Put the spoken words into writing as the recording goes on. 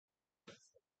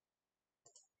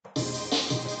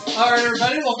Alright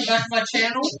everybody, welcome back to my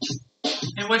channel,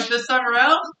 in which this time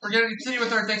around, we're going to continue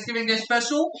with our Thanksgiving Day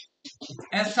special,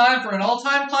 and it's time for an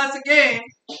all-time classic game,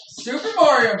 Super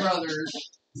Mario Brothers.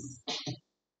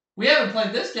 We haven't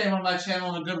played this game on my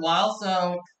channel in a good while,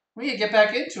 so we need to get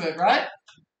back into it, right?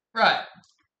 Right.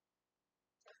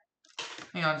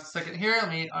 Hang on a second here, let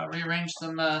me rearrange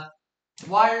some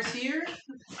wires here.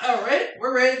 Alright,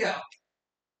 we're ready to go.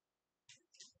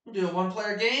 We'll do a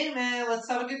one-player game, and let's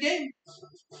have a good game.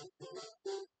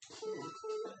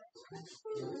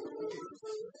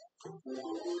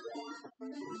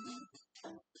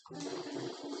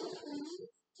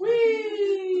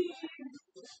 Whee!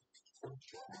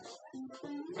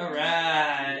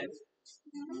 Alright.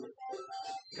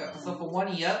 Got myself a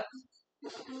 1E up.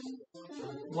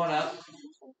 1 up.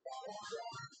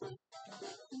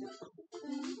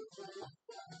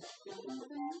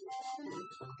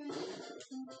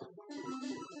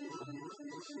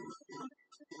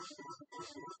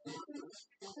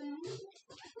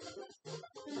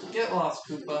 Get lost,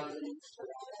 Koopa.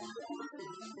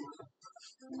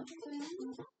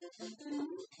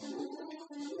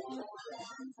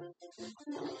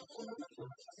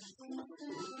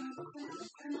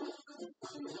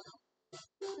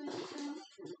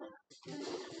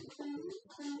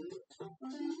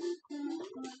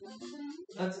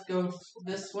 Let's go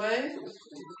this way.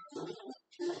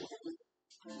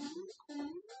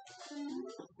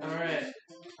 Alright.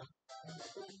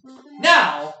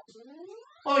 Now!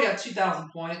 Well, we got 2,000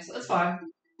 points. That's fine.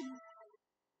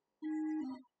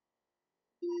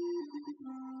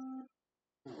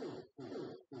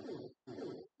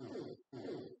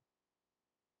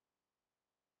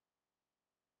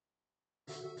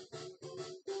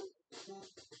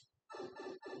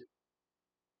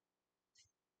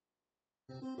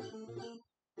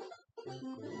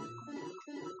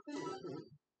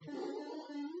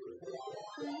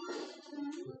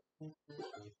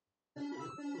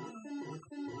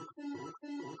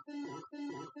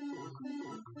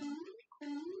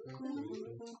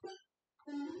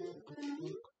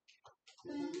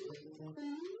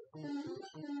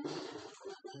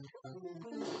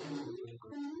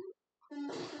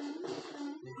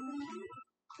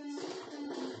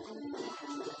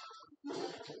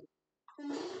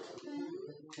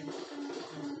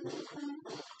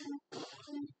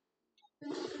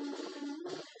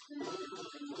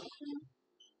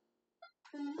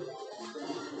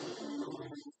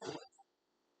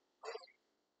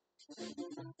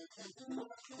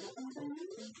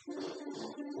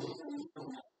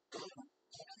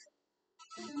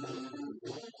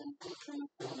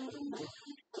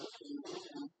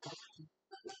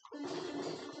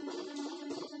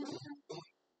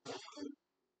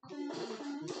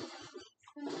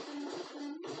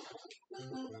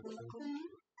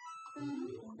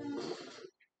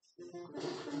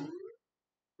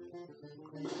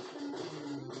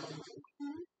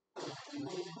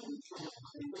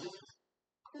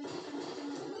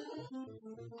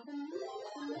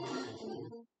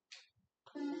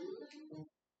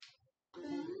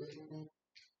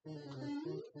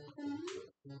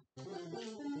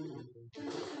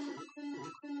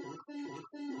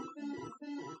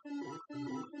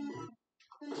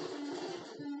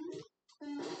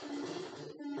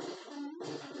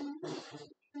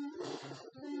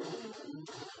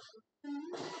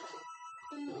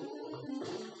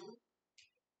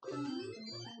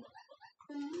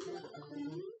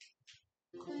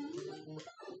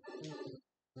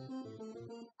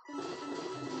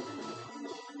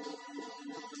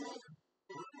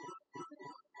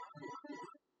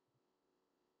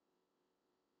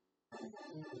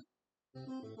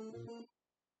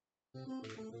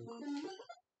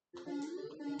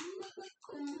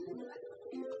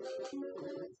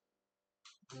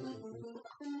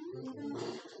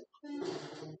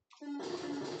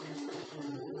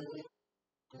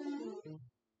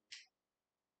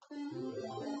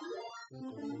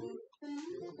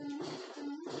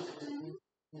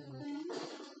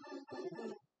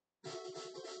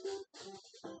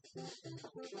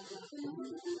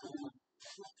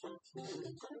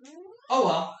 Oh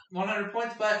well, 100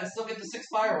 points, but I still get the 6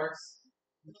 fireworks.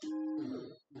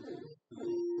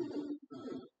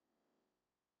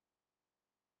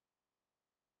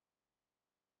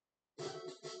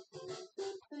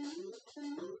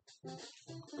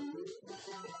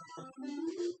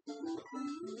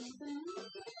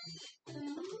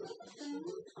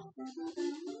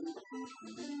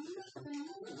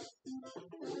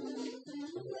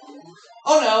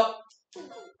 Oh no!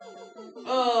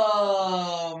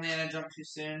 Oh man, I jumped too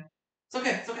soon. It's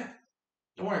okay, it's okay.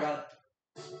 Don't worry about it.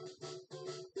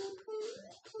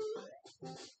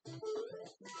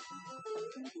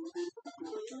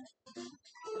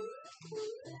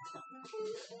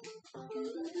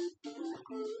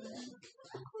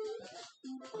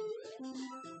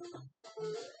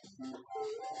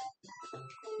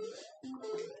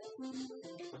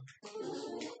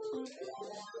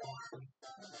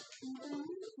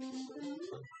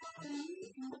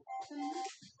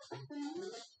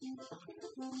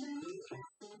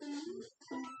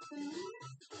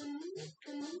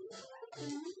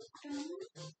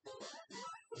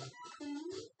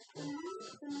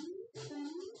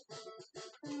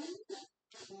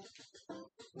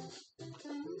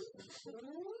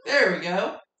 There we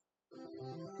go.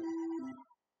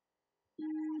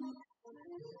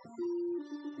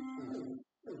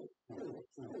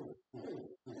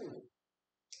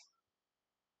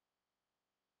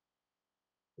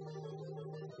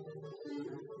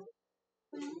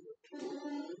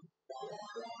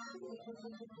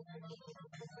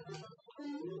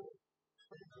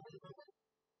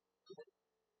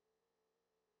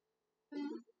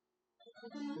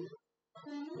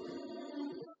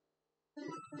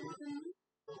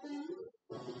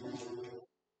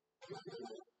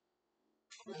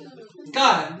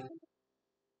 Got him.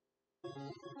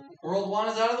 World 1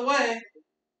 is out of the way.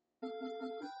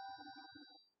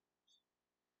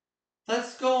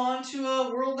 Let's go on to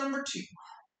world number 2.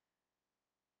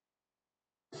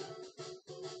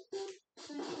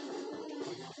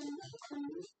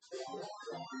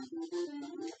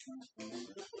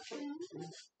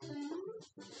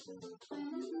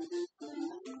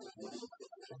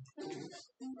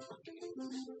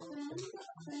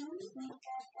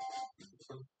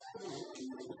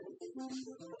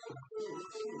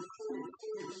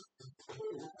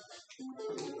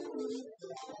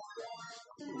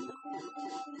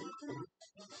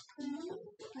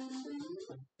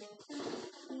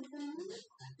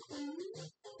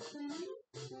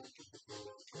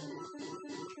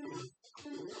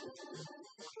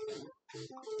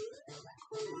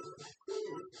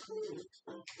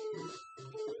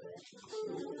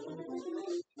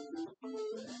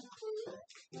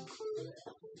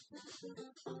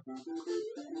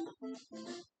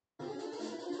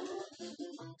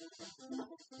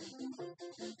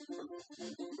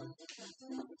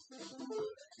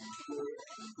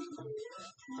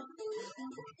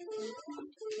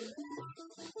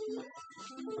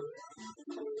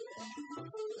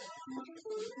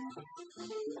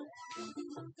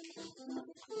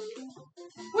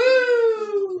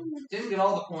 Woo! Didn't get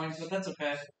all the points, but that's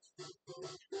okay.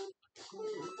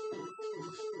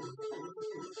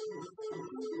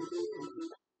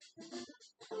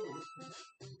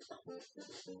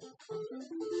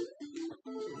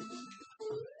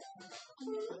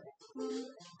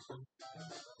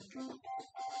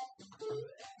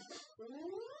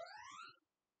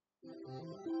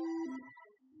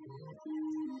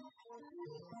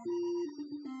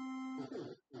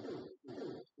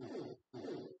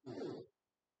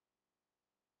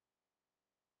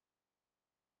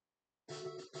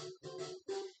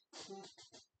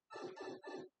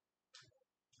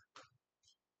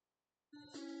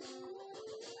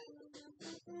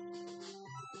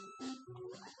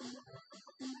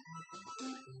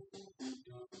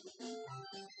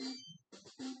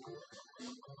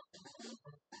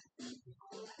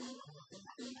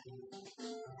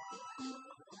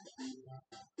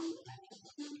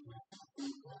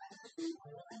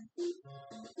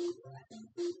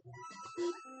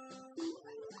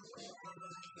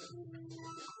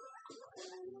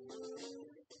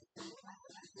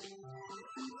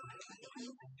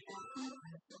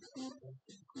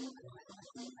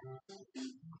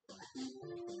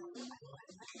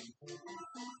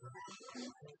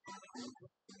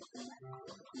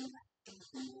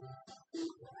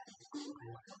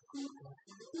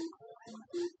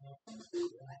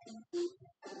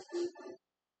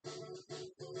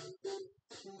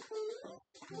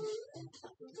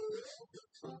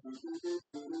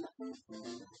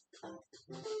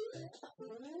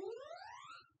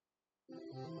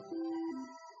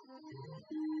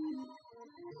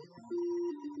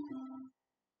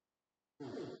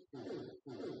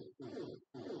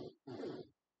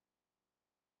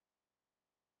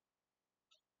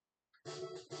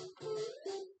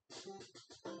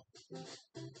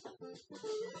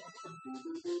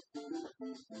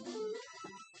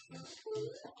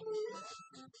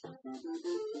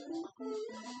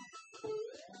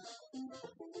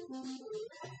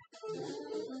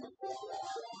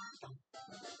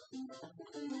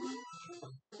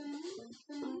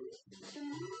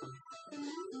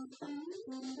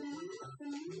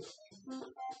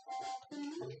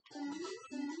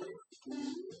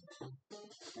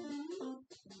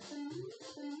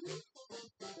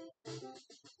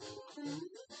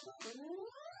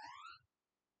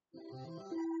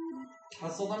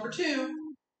 Hustle number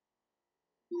 2.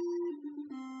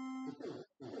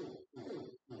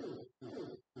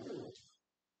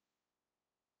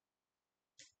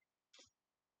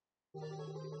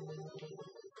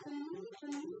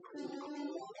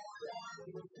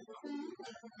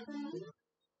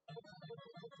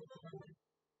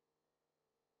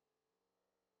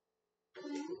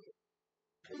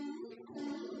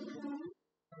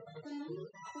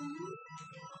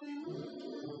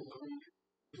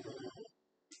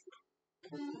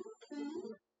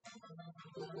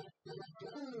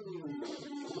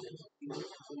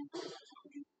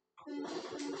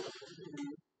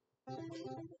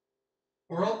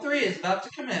 3 is about to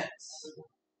commence.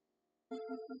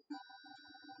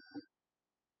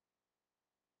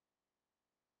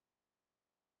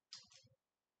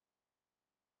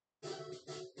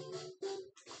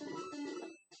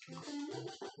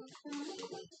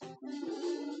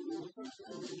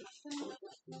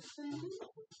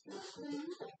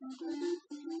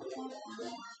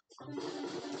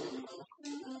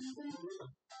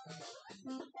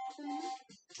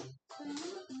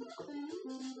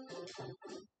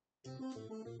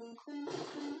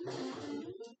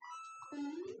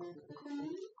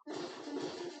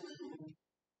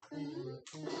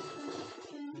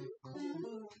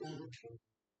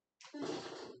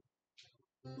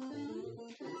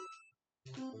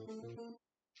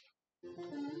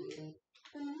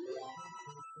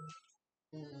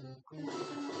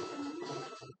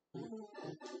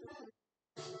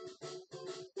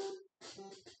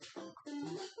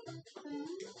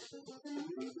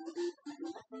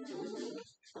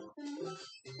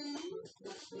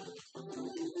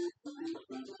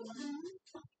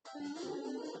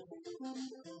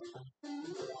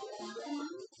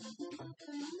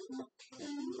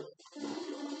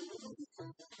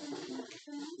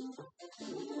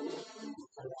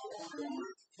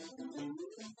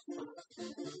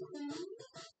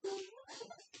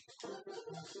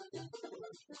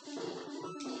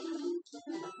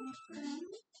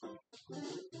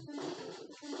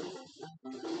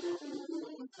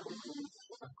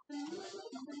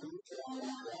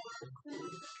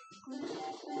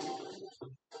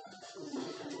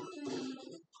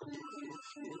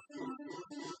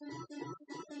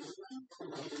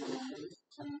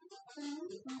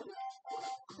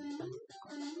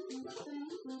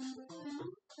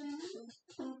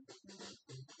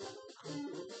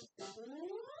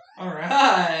 All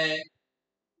right.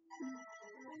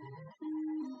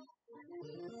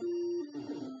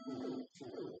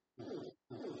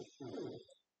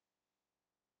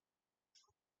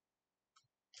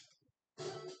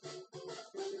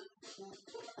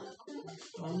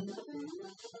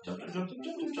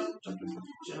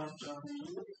 Jump.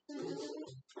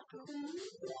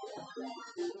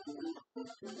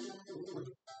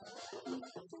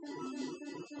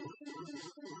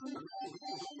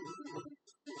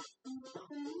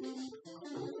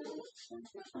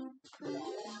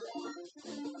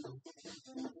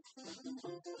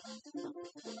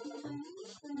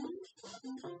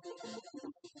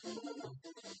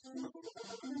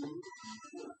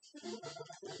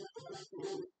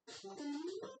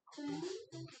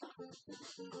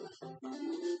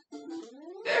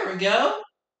 There we go.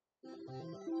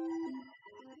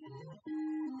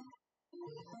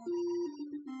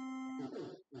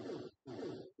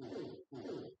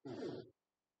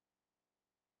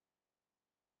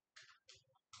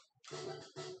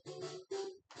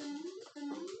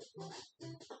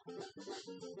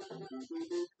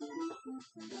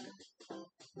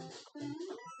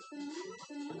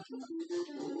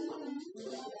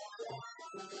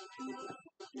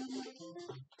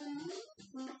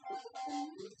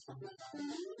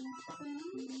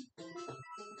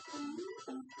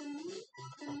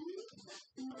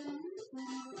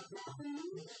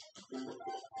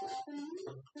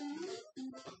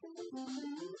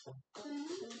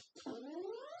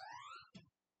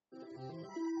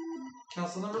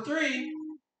 Council number 3.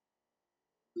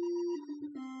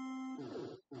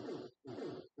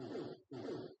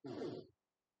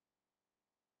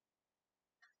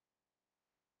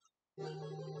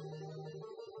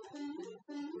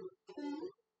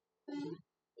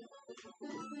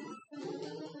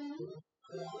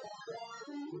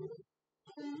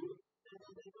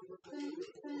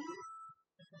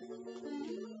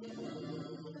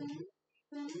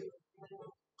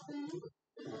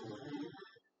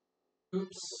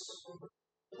 Oops.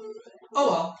 Oh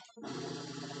well.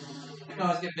 I can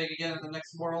always get big again in the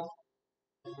next world.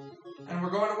 And we're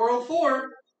going to World 4.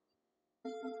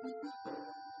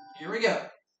 Here we go.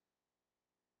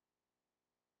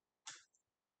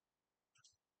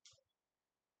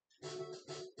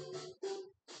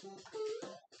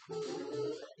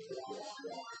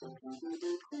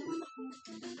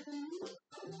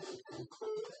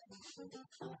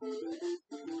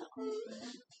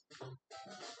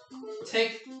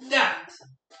 Take that.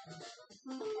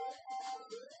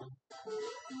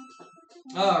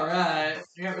 Alright.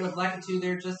 I got rid of Black and 2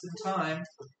 there just in time.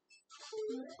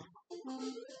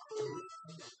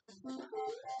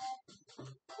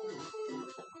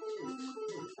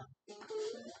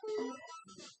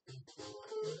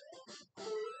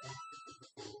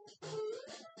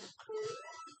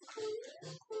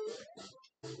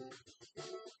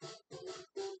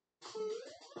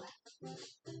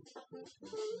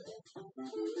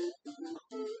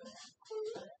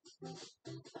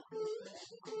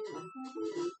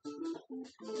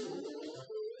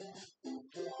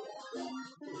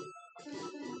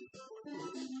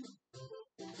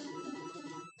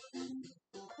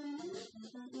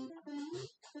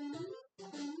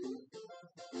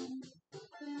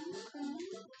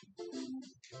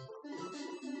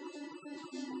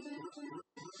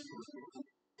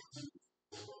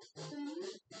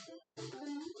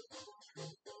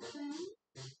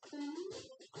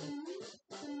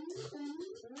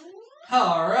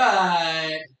 All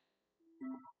right.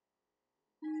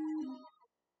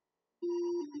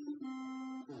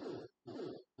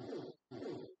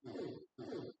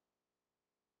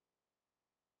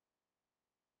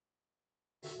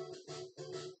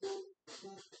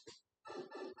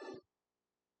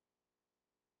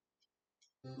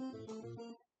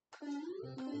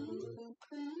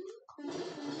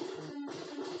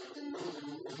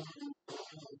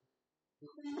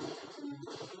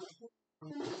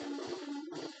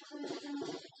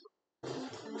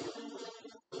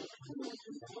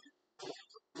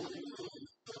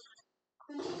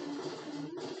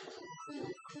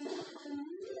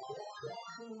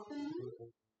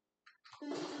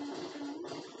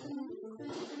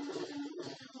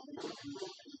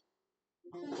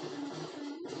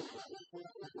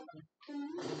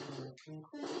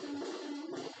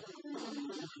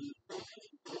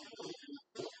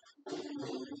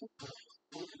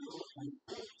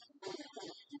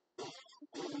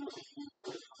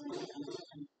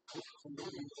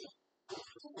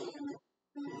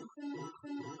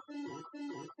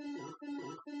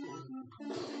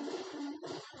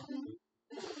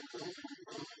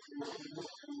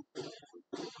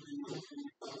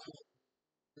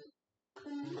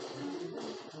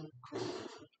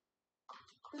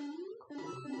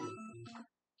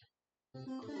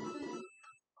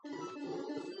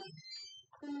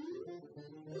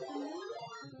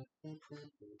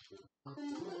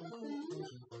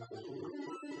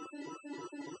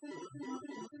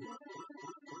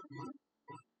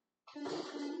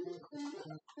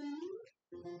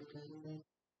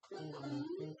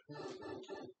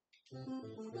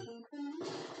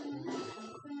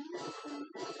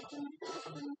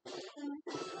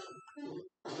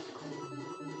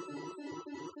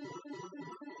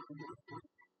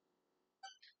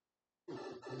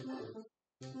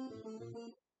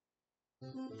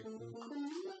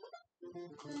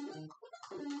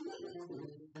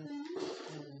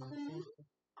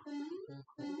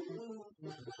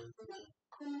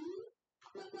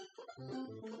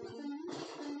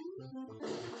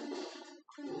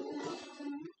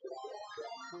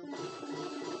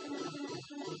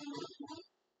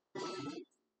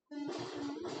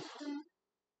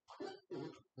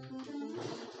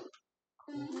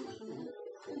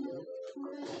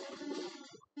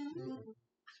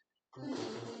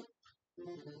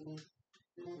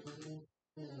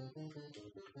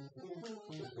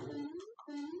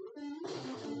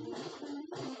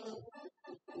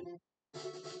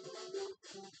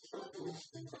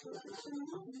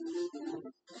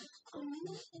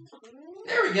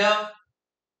 There we go.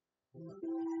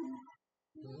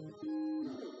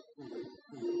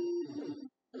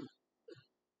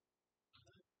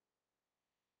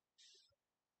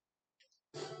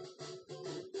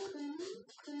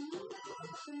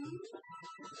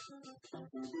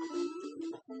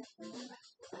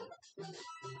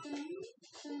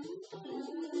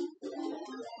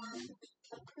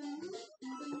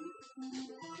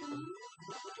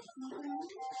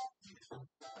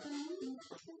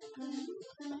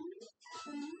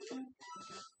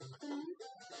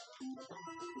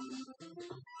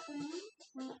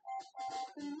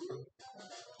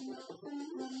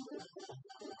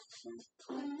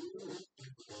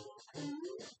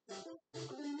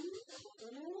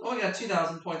 Oh, we got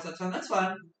 2,000 points that time. That's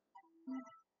fine.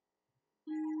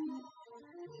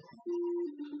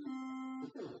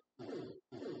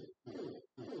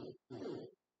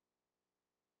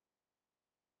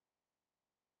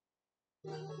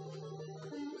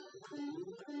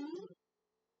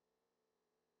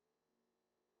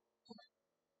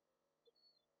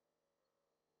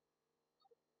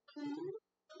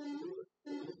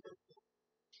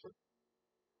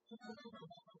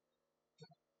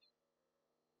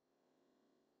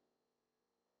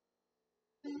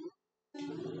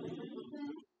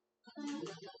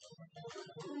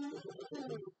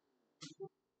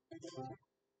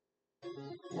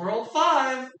 World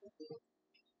 5.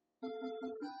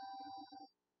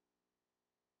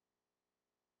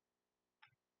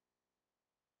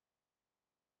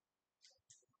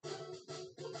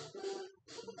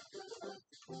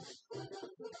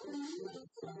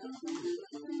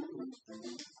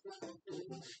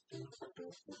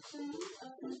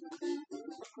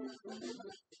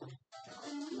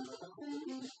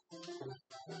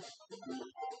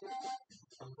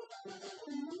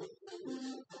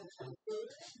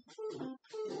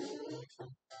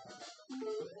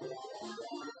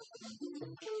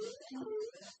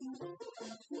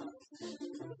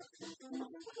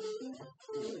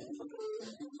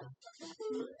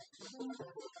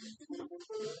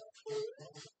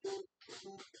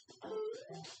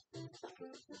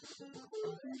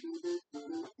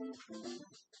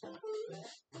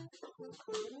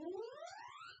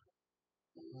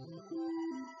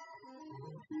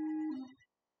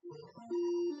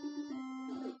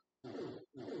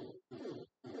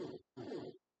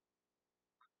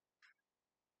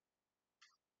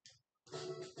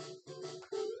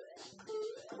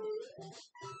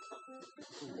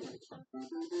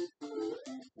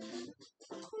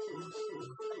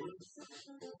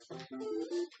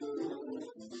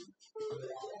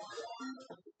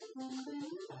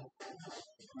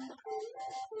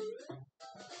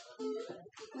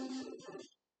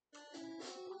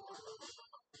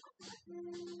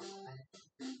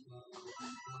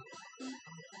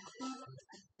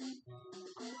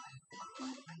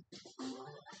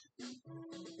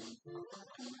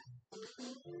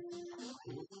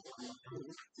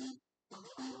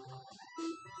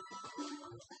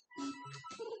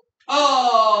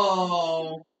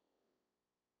 Oh!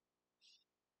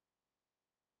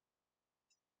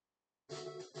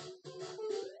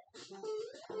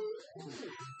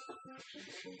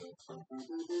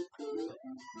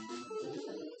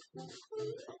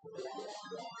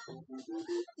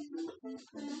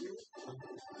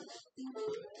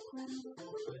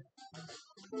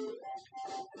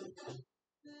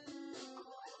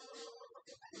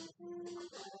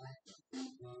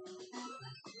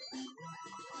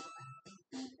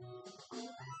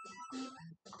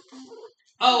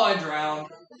 Oh, I drowned.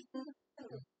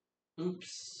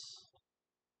 Oops.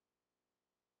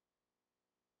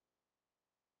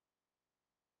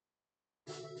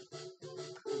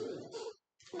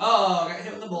 Oh, I got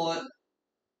hit with a bullet.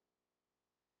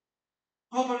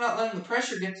 Hope I'm not letting the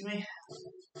pressure get to me.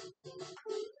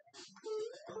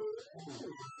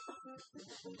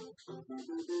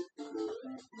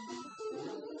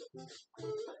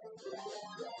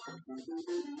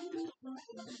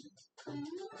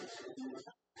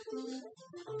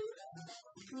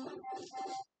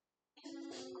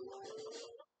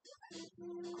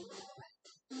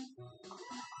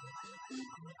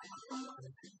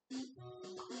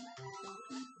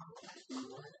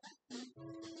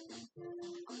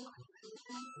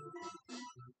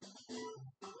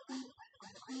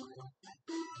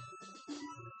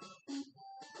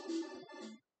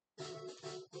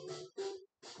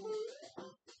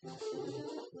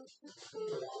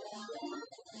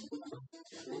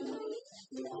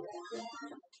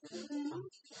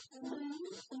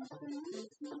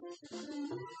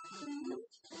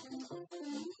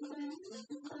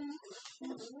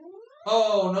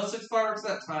 Oh, no 6 fireworks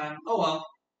that time. Oh well.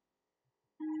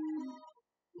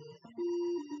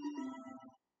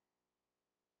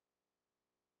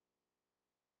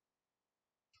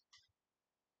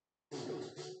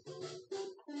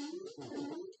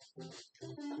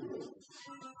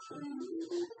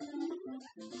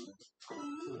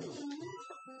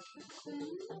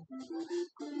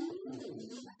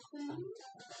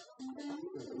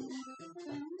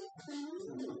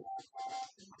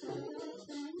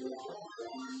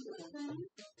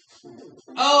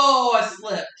 Oh, I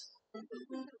slipped.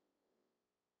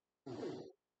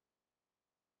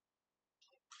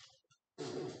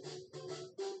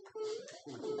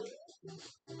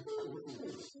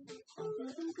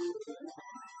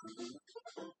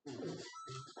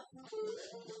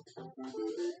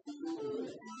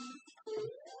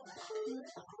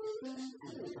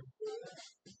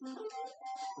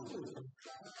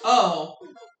 Oh.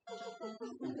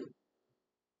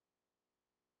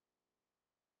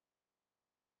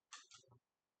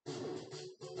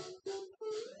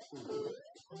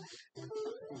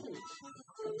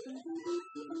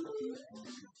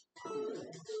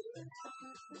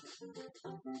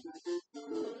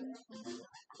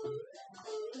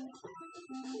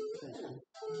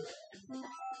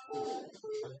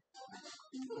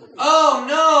 Oh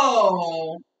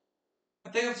no! I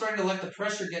think I'm starting to let the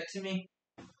pressure get to me.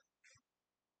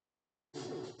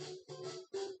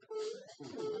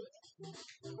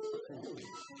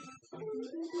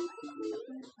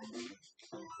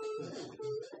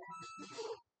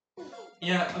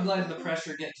 Yeah, I'm letting the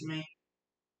pressure get to me.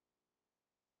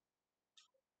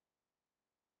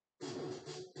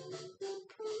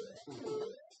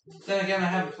 Then again, I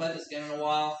haven't played this game in a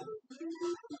while.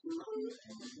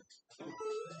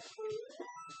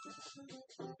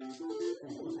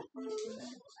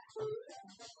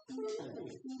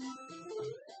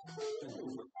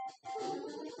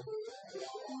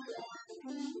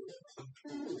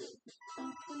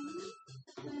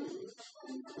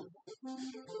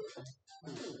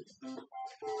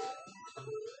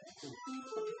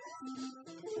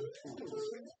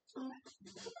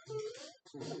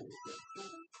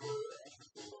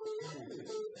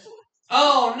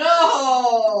 Oh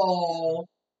no!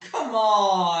 Come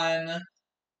on!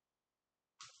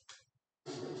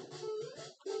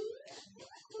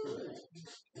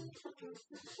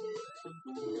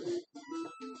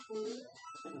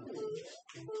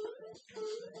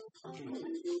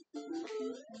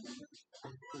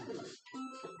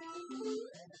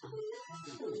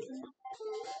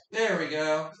 There we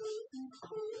go.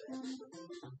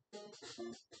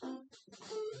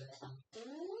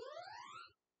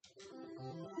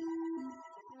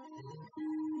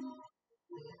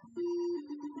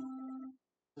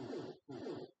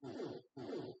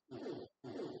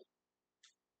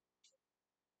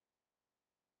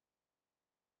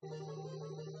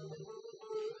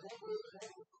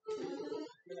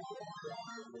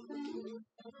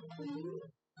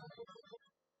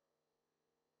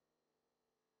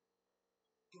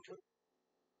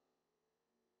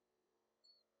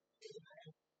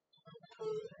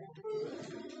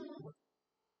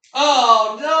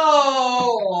 Oh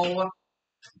no!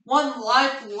 1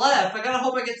 life left. I gotta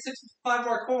hope I get 65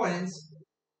 more coins.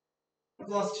 I've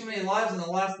lost too many lives in the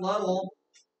last level.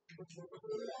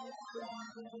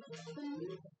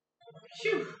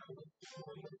 Phew.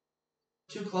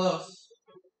 Too close.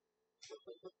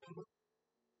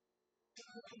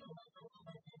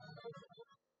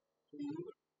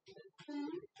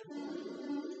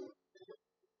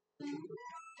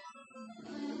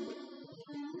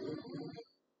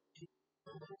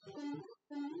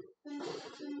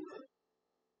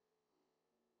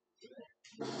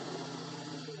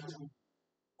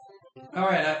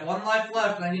 Alright, I have 1 life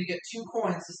left and I need to get 2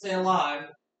 coins to stay alive.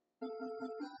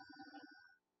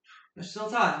 There's still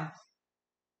time.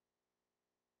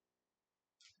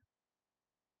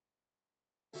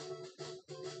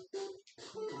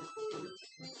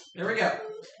 There we go.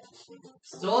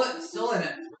 Still in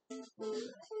it.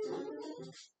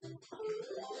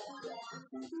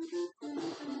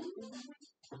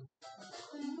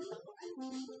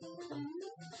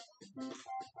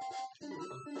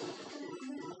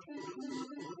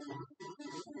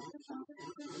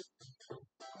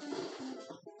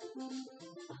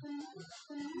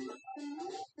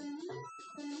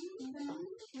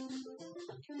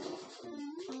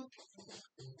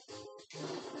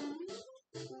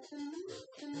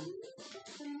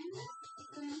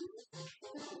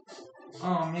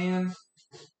 Oh man.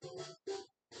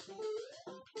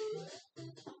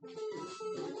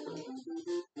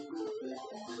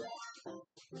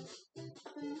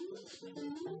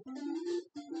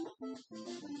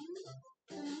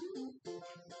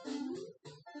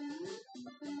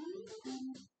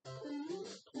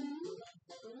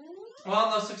 Well,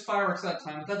 no 6 fireworks that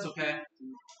time, but that's okay.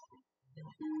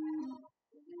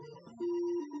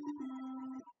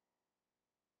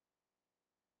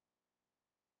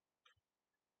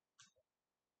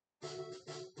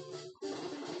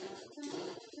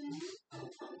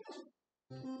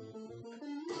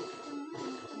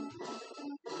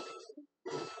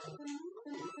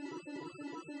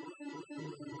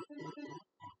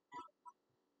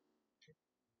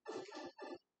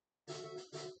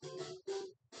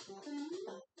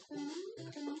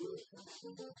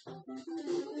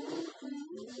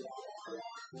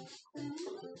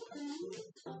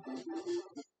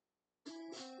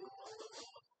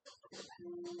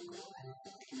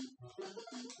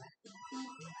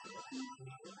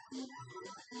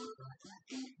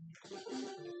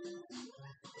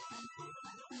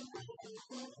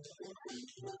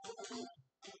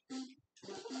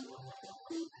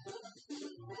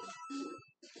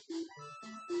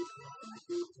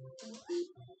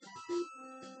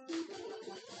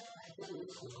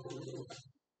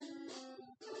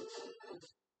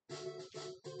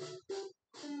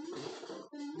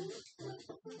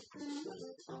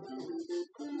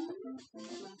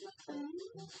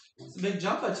 It's a big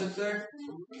jump I took there.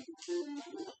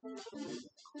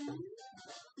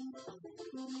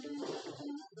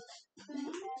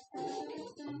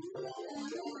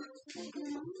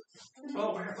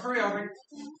 Oh, hurry, Aubrey.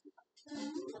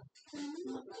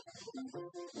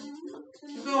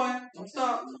 Keep going. Don't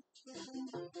stop.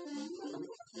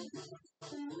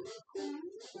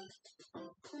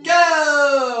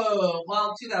 Go!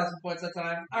 Well, 2,000 points that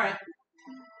time. Alright.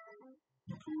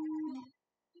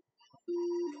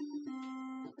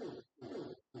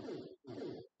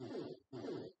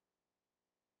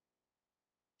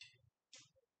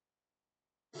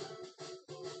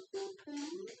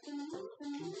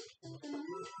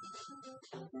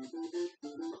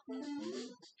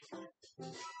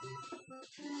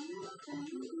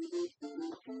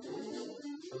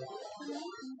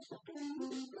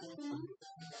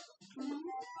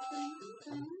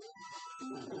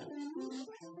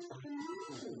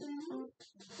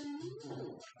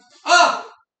 Oh!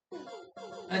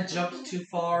 I jumped too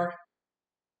far.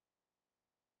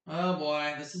 Oh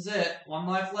boy, this is it. 1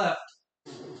 life left.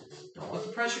 Don't let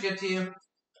the pressure get to you.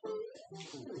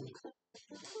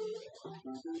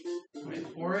 Wait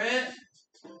for it.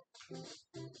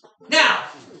 Now!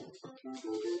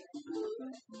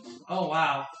 Oh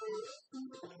wow.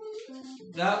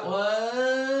 That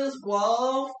was...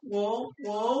 Whoa.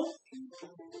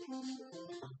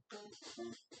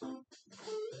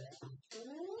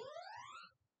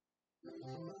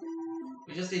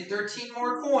 We just need 13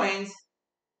 more coins.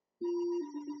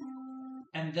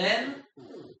 And then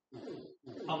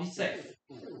I'll be safe.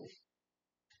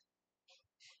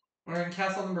 We're in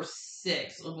castle number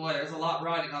 6. Oh boy, there's a lot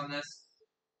riding on this.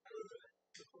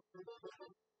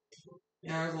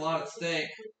 Yeah, there's a lot at stake.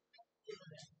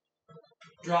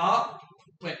 Drop.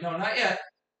 Wait, no, not yet.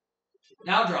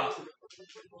 Now drop.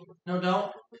 No,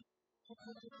 don't.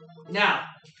 Now.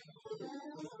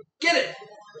 Get it!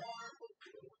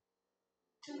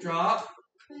 Drop.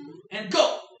 And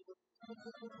go!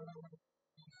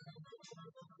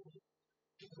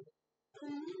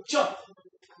 Jump!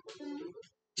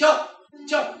 Jump!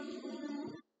 Jump!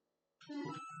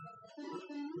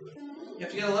 You have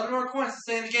to get 11 more coins to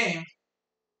stay in the game.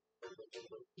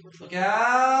 Look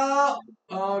out!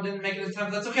 Oh, didn't make it in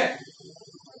time, but that's okay.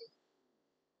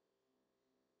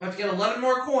 We have to get 11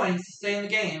 more coins to stay in the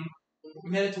game.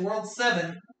 We made it to World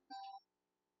 7.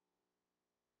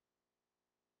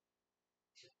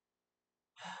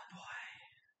 Boy.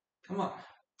 Come on.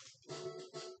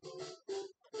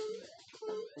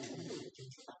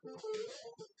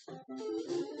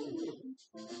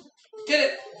 Get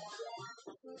it!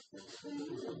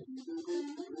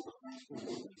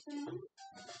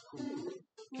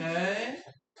 Okay.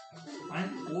 9,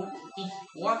 4,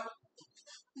 4.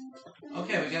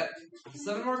 Okay, we got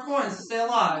 7 more coins to stay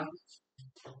alive.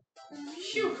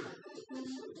 Phew.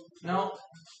 No.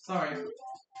 Sorry.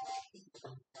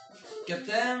 Get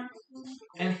them.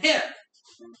 And hit.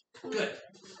 Good.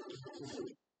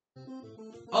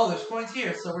 Oh, there's coins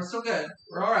here, so we're still good.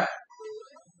 We're alright.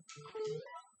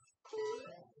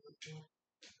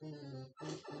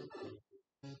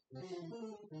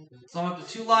 So I'm up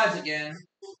to 2 lives again.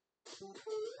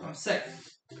 I'm safe.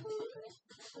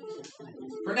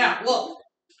 For now, look.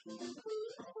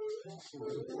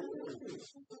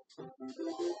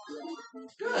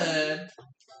 Good.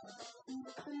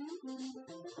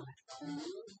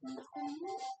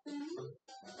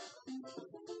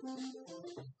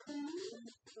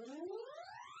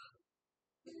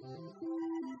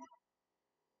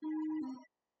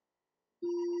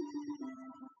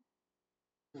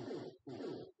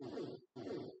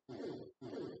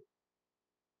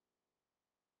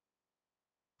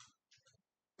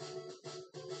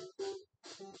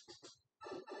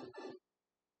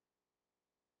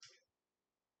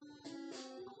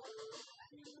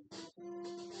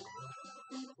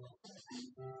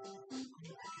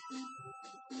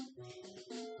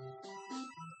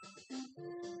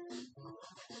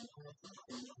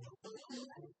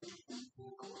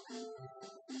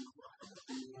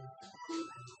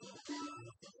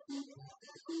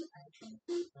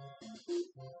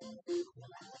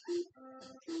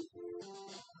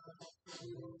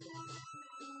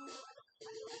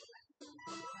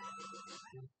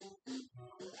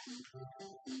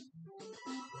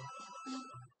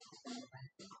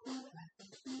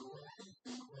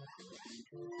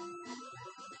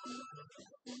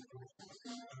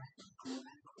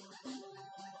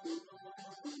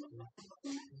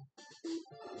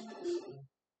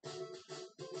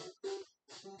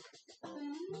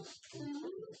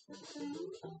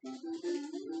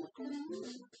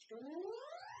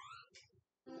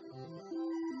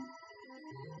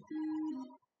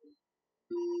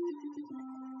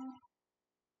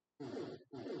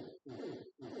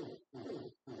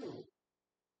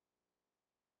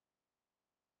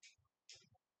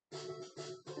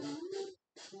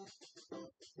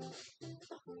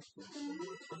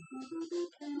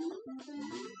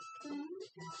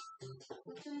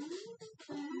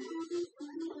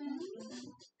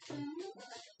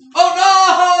 Oh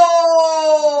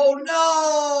no!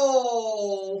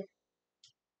 No!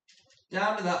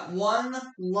 Down to that 1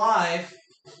 life.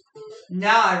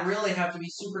 Now I really have to be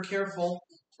super careful.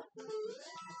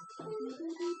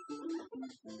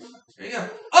 There you go.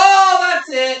 Oh, that's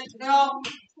it! No,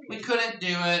 we couldn't do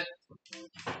it.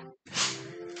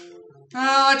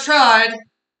 Oh, I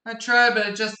tried, but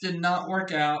it just did not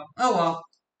work out. Oh well.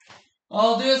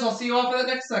 All I'll do is I'll see you all for the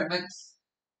next segment.